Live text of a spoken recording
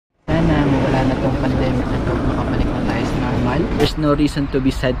mawala na tong pandemic na to, makabalik na tayo sa normal. There's no reason to be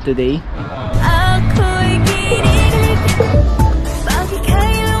sad today.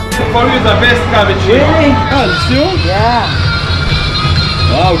 For you the best cabbage. Really? Oh, still? Yeah.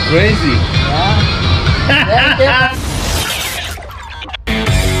 Wow, crazy. Yeah. Thank you.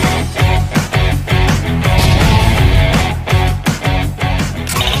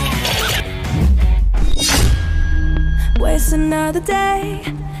 Waste another day,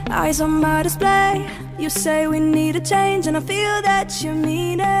 eyes on my display. You say we need a change and I feel that you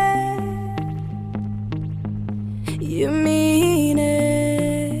mean it. You mean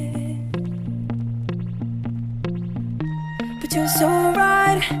it. But you're so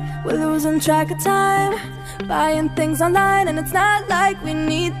right, we're losing track of time, buying things online and it's not like we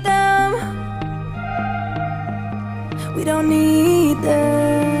need them. We don't need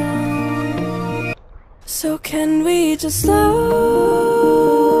them. So can we just slow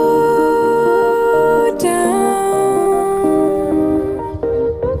down?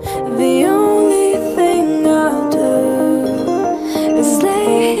 The only thing I'll do is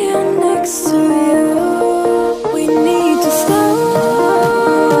lay here next to you. We need to slow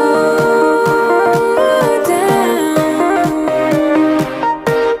down.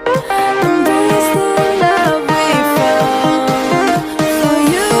 Embrace the love we found. For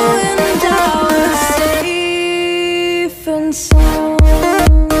you and I were safe and sound.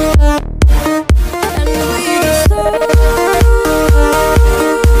 And we just slow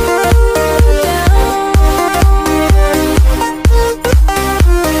down.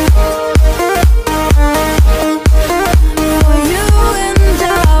 For you and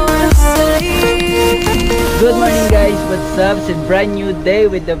I were safe. Good morning guys, what's up? It's a brand new day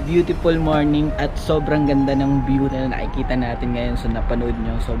with a beautiful morning at sobrang ganda ng view na nakikita natin ngayon. So napanood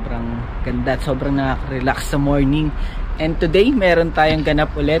nyo, sobrang ganda at sobrang nakaka-relax sa morning. And today, meron tayong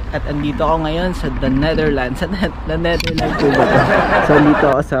ganap ulit at andito ako ngayon sa the Netherlands. Sa the Netherlands po ba? So andito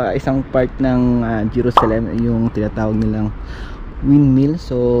ako sa isang part ng Jerusalem, yung tinatawag nilang Windmill.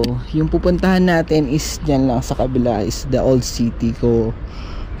 So yung pupuntahan natin is dyan lang sa kabila, is the old city ko.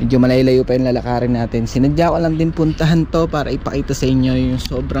 Medyo malayo pa yung lalakarin natin. Sinadya ko lang din puntahan to para ipakita sa inyo yung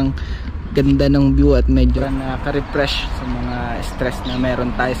sobrang ganda ng view at medyo nakaka-refresh sa mga stress na meron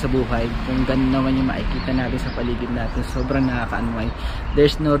tayo sa buhay. Kung ganda naman yung makikita natin sa paligid natin, sobrang nakaka-unwind.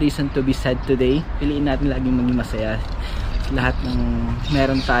 There's no reason to be sad today. Piliin natin laging maging masaya sa lahat ng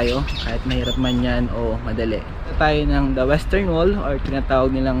meron tayo, kahit mahirap man yan o madali. Tayo ng the Western Wall, or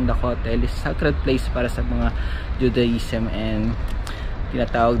tinatawag nilang the Hotel, is sacred place para sa mga Judaism, and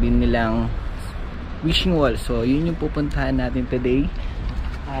tinatawag din nilang wishing wall. So yun yung pupuntahan natin today.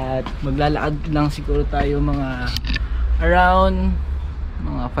 At maglalakad lang siguro tayo mga around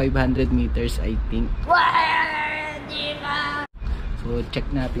mga 500 meters I think. So check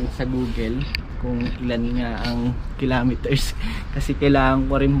natin sa Google kung ilan nga ang kilometers kasi kailangan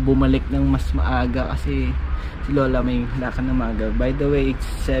ko rin bumalik ng mas maaga kasi si Lola may lakad na maaga. By the way, it's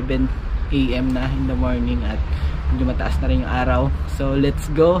 7 AM na in the morning at medyo mataas na rin yung araw. So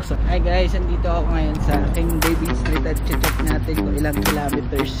let's go. So hi guys, andito ako ngayon sa King David Street at check natin kung ilang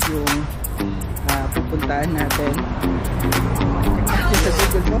kilometers yung pupuntahan natin. Check natin sa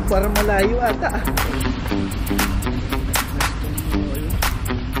Google mo, parang malayo ata.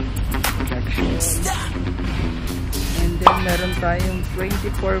 And then meron tayong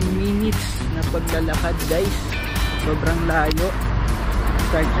 24 minutes na paglalakad guys. Sobrang layo.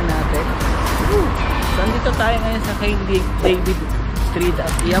 Start na natin. So andito tayo ngayon sa King David Street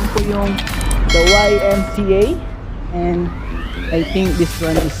at yan po yung the YMCA, and I think this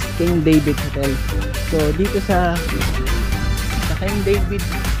one is King David Hotel. So dito sa King David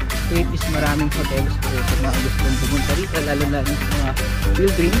Street is maraming hotels so, sa mga gustong pumunta rito, lalo na sa mga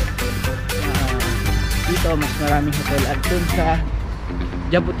pilgrim. Dito mas maraming hotel at dun sa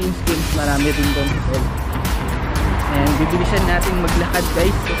Jabotinsky marami rin doon hotel. And bibilisan natin maglakad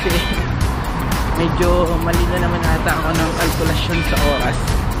guys kasi medyo mali na naman ata ako ng kalkulasyon sa oras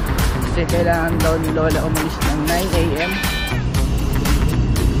kasi kailangan daw ni Lola umalis ng 9 AM.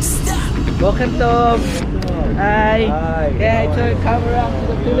 Welcome Tom! Hi! Yeah, it's our camera to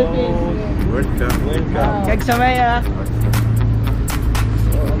the Philippines. Welcome. Kag samaya!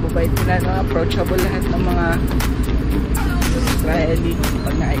 So, mabait nila, no? Approachable lahat ng mga Israeli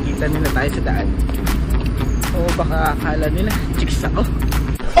pag nakikita nila tayo sa daan. So, baka akala nila chicks ako.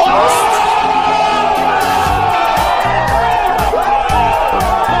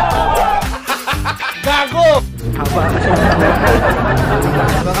 Gago! Haba kasi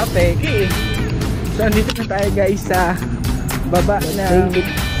baka peke eh. So andito na tayo guys sa baba na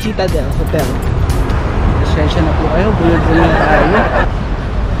Citadel Hotel. Pasensya na po kayo, bulol-bulol na tayo.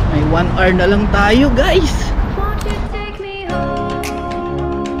 May 1 hour na lang tayo, guys. Won't you take me home?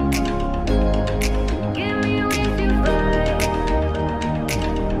 Give me wings to fly.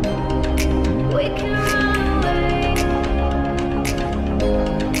 We can run away.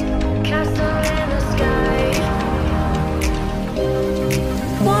 Castle in the sky.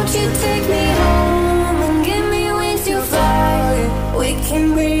 Won't you take me home and give me wings to fly? We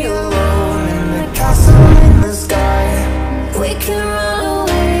can be alone in the castle in the sky. We can run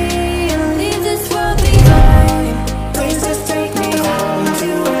away and leave this world behind. Please just take me home to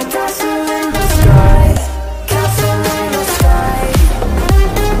a castle in the sky. Castle in the sky.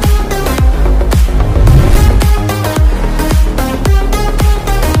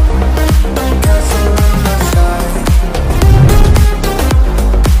 Castle in the sky.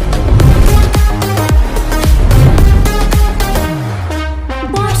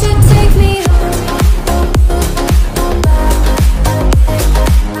 Won't you take me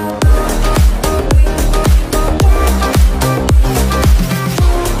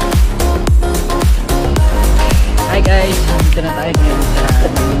Hi guys, dito na tayo ngayon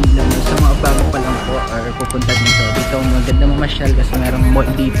sa mga bago pa lang po or pupunta dito. Dito maganda mamasyal kasi merong mall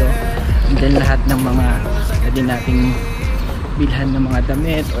dito. And then lahat ng mga pwede nating bilhan ng mga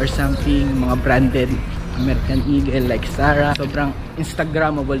damit or something, mga branded American Eagle like Zara. Sobrang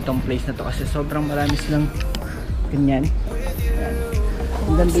Instagrammable tong place na to kasi sobrang marami silang ganyan. Ayan.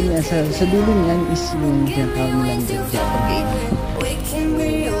 Ang ganda niya sa dulo niyan is yung tinatawag nilang Java Gate. We can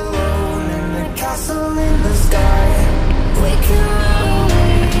be alone in the castle in the sky. We can run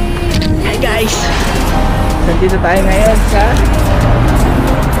away. Hi guys! Nandito tayo ngayon sa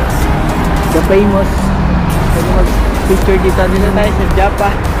The Famous. Pwede mag-picture dito. Nandito tayo sa Java.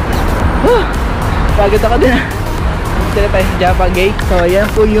 Pagod ako din. Nandito tayo sa Java Gate. So ayan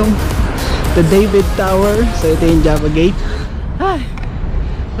po yung The David Tower. So ito yung Java Gate. Ay!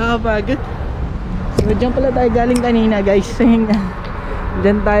 Nakapagod. So dyan pala tayo galing kanina guys.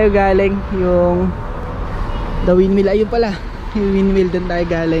 Dyan tayo galing yung The Windmill. Ayun pala yung Windmill, dyan tayo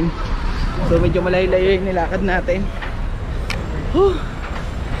galing. So medyo malayo-layo yung nilakad natin.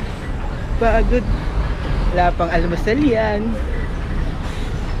 Pagod. Wala pang almusal yan.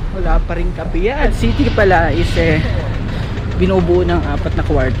 Wala pa rin kape yan. City pala is binubuo ng 4 na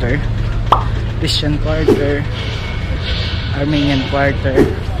quarter. Christian quarter, Armenian quarter,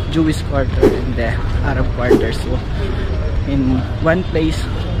 Jewish quarter, and the Arab quarter. So in one place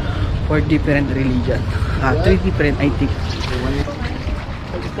 4 different religion. 3 different I think.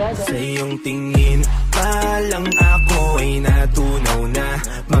 Sa iyong tingin palang ako ay natunaw na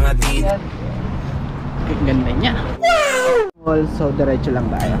mga Ang ganda niya. Also diretso lang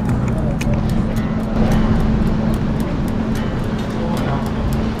tayo.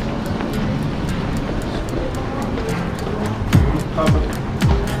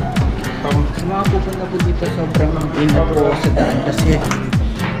 Sa mga pupunta po dito sobrang ingat po sa daan kasi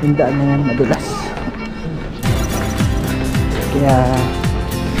yung daan na yan madulas. Kaya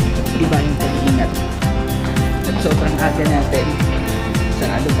iba yung pag-ingat. At sobrang aga natin.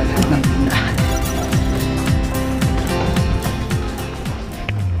 Sarado pa lahat ng tindahan.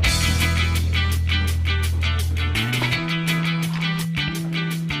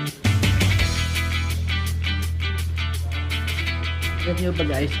 Alam nyo ba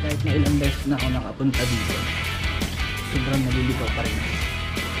guys, kahit na ilang beses na ako nakapunta dito, sobrang nalilikaw pa rin.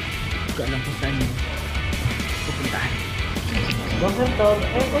 Hindi ko alam kung saan yung pupuntahan. Bakit to?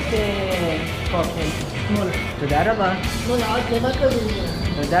 Kasi okay. Tudara ba? Mula ako diba ko rin yan.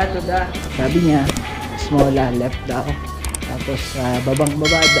 Tuda. Sabi niya, smola left daw. Tapos babang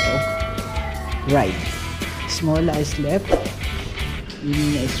baba daw, right. Smola is left,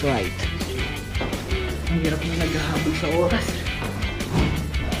 yun is right. Ang hirap na naghahabol sa oras.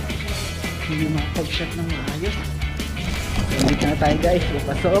 Hindi makapag-shot ng maayos. Dito na tayo guys,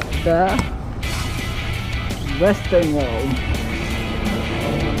 papasok sa Western Wall.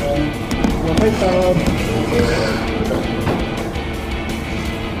 Okay, top.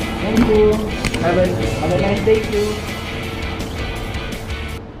 Thank you. Have a nice day too.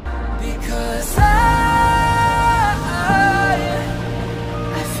 Because I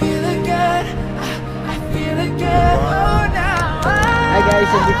feel again, I feel again, oh now Hi guys,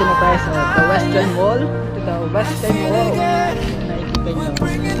 dito na tayo sa the Western Wall. Ito the Western Wall. Nakikita nyo,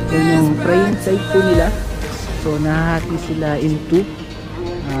 yun yung praying site po nila. So nahahati sila in 2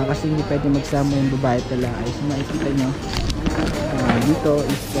 kasi hindi pwede magsama yung babae at lalaki. So makikita nyo, dito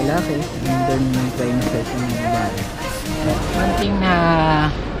is lalaki and then yung praying site ng babae. One thing na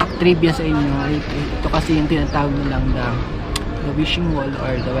trivia sa inyo, ito kasi yung tinatawag nilang the wishing wall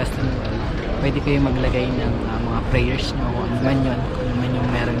or the Western Wall. Pwede kayo maglagay ng mga prayers nyo kung ano man yun, kung ano man yung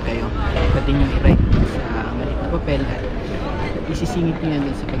meron kayo. natin yung i-write sa maliit na papel at isisingit nyo yan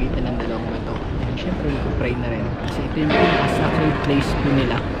sa pagitan ng dalawang bato. And syempre mag-pray na rin kasi ito yung pinaka-sacred place po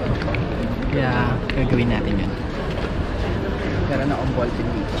nila, kaya gagawin natin yun. Pero na on Volten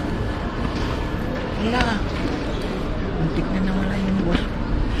Beach. Wala, muntik na nawala yung boss,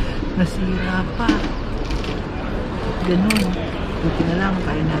 nasira pa. Ganun, buti na lang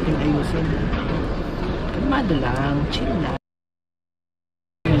kaya natin ayusin. Kalmado lang, chill lang.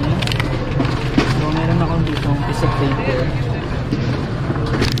 So meron akong dito piece of paper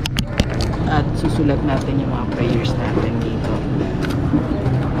at susulat natin yung mga prayers natin dito.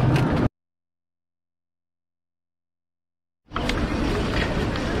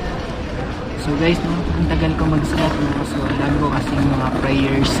 So guys, no, ang tagal ko mag-sulat, no? So ang dami ko kasi mga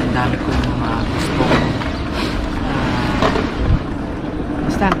prayers, ang dami ko mga gusto ko.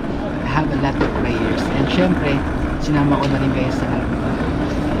 Basta, I have a lot of prayers. And syempre, sinama ko na rin kayo sa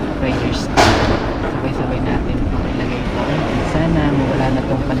prayers. Sabay-sabay natin itong ilagay ito. Sana mawala na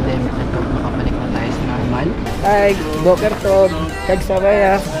itong pandemic na ito, makabalik na tayo sa normal. Hi, Boker Tog, kagsabay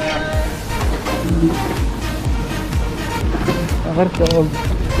ha. Boker Tog.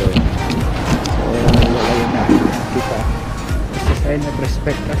 So, ayun na, kita. Kasi sign of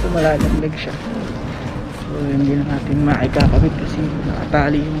respect kasi malalaglag siya. So, hindi na natin maikakabit kasi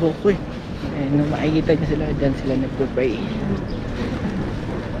nakatali yung buhok ko eh. Eh, nung makikita nyo sila, dyan sila nagpo-pray.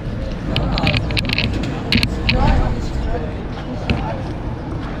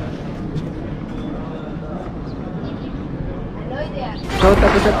 So,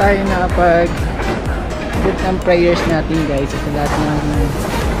 tapos na tayo nakapag-put ng prayers natin guys. Sa lahat ng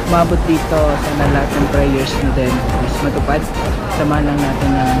umabot dito, sana lahat ng prayers na din is matupad. Sama lang natin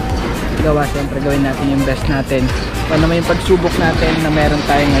na gawa, siyempre gawin natin yung best natin. Paano may pagsubok natin na meron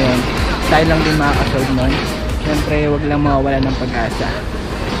tayo ngayon, tayo lang din makakasolve nun. Siyempre wag lang mawawala ng pag-asa.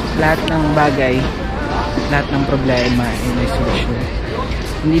 Lahat ng bagay, lahat ng problema ay may solusyon.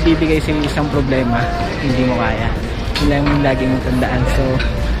 Hindi bibigay sa isang problema hindi mo kaya. Yun lang yung lagi mong tandaan. So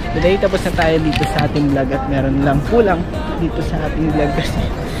today tapos na tayo dito sa ating vlog at meron lang kulang dito sa ating vlog kasi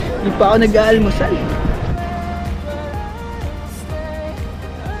hindi pa ako nag-aalmusal.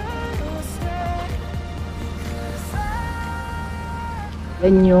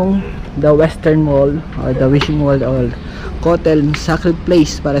 Yan yung the Western Wall or the Wishing Wall or Kotel, sacred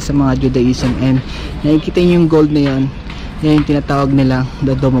place para sa mga Judaism, and nakikita nyo yung gold na yun, yan yung tinatawag nila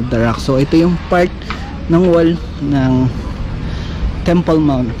the Dome of the Rock. So ito yung part ng wall ng Temple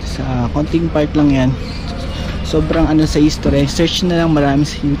Mount, sa konting part lang yan, sobrang ano sa history, search na lang marami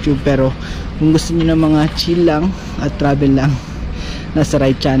sa YouTube. Pero kung gusto niyo ng mga chill lang at travel lang, nasa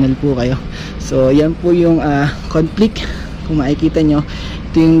right channel po kayo. So yan po yung conflict. Kung makikita nyo,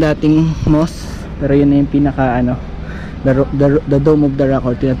 ito yung dating mosque, pero yun na yung pinaka ano, the Dome of the Rock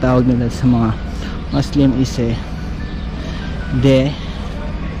or tinatawag nila sa mga Muslim is the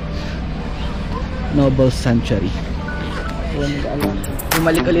Noble Sanctuary.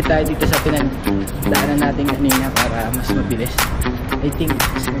 Bumalik ulit tayo dito sa pinagdaanan natin kanina para mas mabilis. I think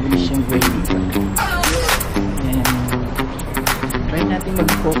mas mabilis yung way dito. And try natin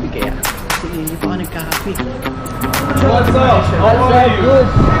mag-coffee kaya kasi hindi pa ako nagkakape. What's up? How are you? Good.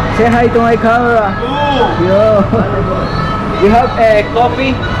 Say hi to my camera. Ooh. Yo. You have a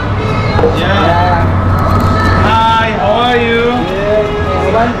coffee? Yeah. Hi, how are you?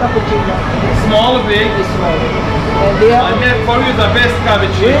 Yeah. One cappuccino. Small or big? Small. And they have I made for you the best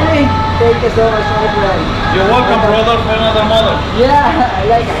cappuccino. really? Thank you so much, my friend. You're welcome, brother, for another mother. Yeah, I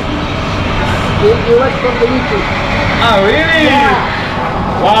like it. You watch from the YouTube. Ah, really? Yeah.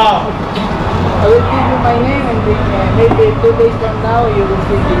 Wow. I will give you my name and maybe 2 days from now you will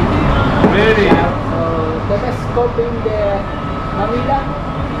see me. Really? So the best coffee in the Manila.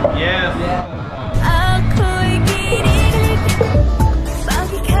 Yes. Yeah.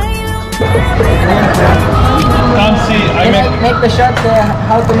 Come see, I Can I make... make the shot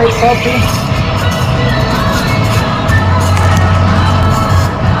how to make coffee?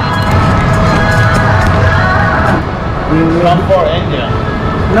 Come for India.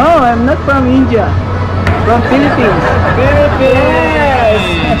 No, I'm not from India. From Philippines.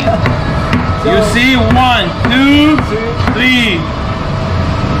 Philippines! You see, 1, 2, 3.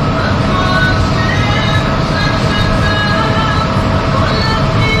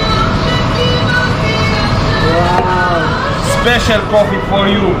 Wow. Special coffee for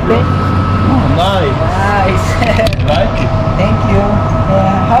you. Oh, nice. Nice. Like it? Thank you.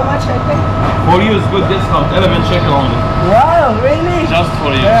 How much I pay? For you is good discount, 11 shekel only. Wow, really? Just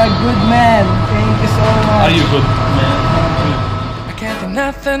for you. You're a good man. Thank you so much. Are you good, man? I can't do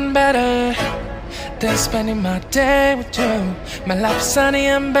nothing better than spending my day with you. My life is sunny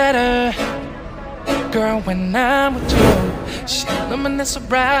and better, girl, when I'm with you. She luminous so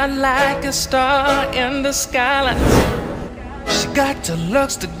bright like a star in the skyline. She got the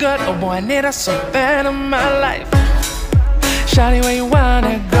looks, the good, oh boy, I need her so bad in my life. Shawty, where you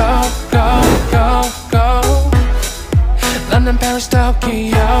wanna go, go, go, go? London, Paris,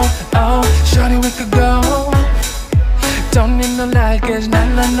 Tokyo, oh, shawty, we could go. Don't need no luggage, nah,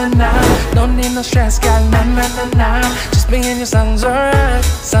 nah, nah, nah. Don't need no stress, girl, nah, nah, nah, nah. Just me and your son's alright,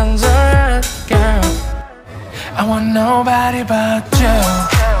 girl. I want nobody but you.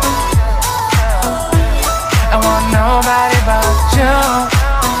 I want nobody but you.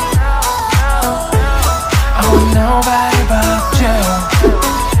 I want nobody but you.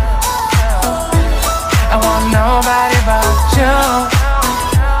 I want nobody but you.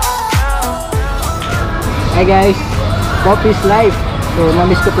 Hi guys, Coffee's Life. So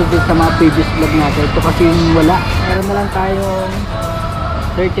na-miss ko to din sa mga previous vlog natin. Ito kasi yung wala. Meron na lang tayong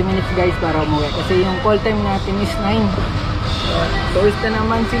 30 minutes guys para umuwi. Kasi yung call time natin is 9. Tourist na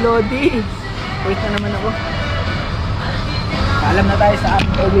naman si Lodi. Tourist na naman ako. Alam na tayo sa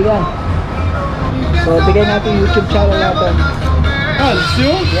ating kaibigan. So bigay natin YouTube channel natin. Oh, it's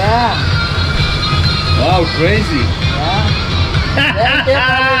you? Yeah. Wow, crazy.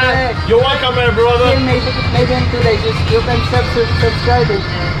 Yeah. You're welcome, my brother. Maybe in 2 days you can subscribe it.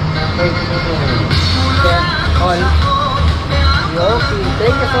 Then all. Okay,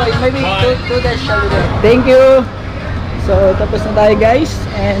 thank you. So maybe 2 days shall we do. Thank you. So tapos na tayo guys,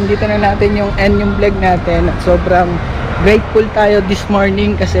 and dito na natin yung end yung vlog natin. Sobrang grateful tayo this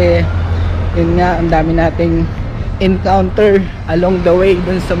morning kasi yun nga, ang dami nating encounter along the way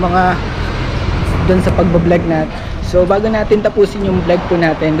dun sa pagbablog natin. So bago natin tapusin yung vlog po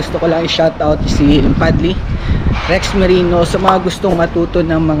natin, gusto ko lang i-shoutout si Padli Rex Merino sa mga gustong matuto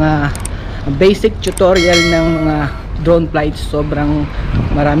ng mga basic tutorial ng mga drone flights. Sobrang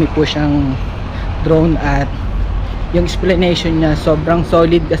marami po siyang drone at yung explanation niya sobrang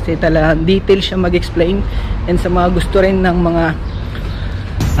solid kasi talagang detail siya mag-explain. And sa mga gusto rin ng mga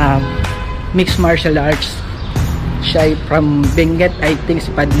mixed martial arts, siya ay from Benguet, I think,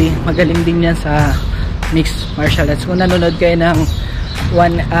 si Padli. Magaling din yan sa mixed martial arts. Kung nanonood kayo ng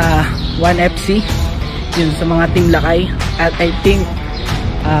 1FC, yun sa mga Team Lakay, at I think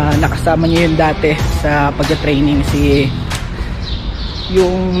nakasama niyo yun dati sa pagka-training si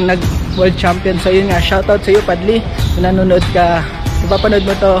yung nag-world champion. So yun nga, shoutout sa iyo Padli. Kung nanonood ka, kung papanood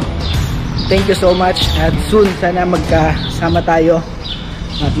mo to, thank you so much, at soon sana magkasama tayo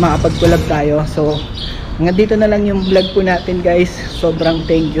at makapag-collab tayo. So hanggang dito na lang yung vlog po natin guys. Sobrang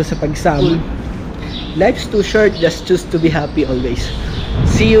thank you sa pagsama. Life's too short, just choose to be happy always.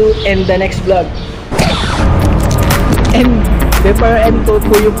 See you in the next vlog. And before I end ko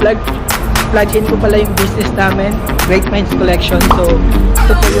po yung vlog, plug in ko pala yung business namin, Great Minds Collection. So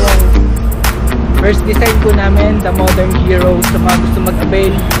ito po yung first design ko namin, the Modern Hero. Sa mga gusto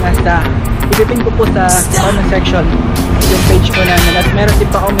mag-avail, nasa ipipin ko po sa comment section yung page ko namin. At meron din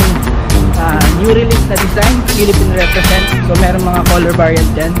pa kaming new release na design, Philippine represent. So meron mga color variant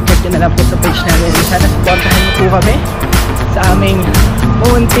dyan. Check nyo na lang po sa page namin. Sana supportahan nyo po kami sa aming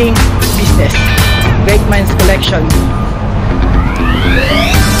munting business, Great Minds Collection.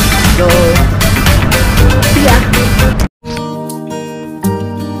 Go!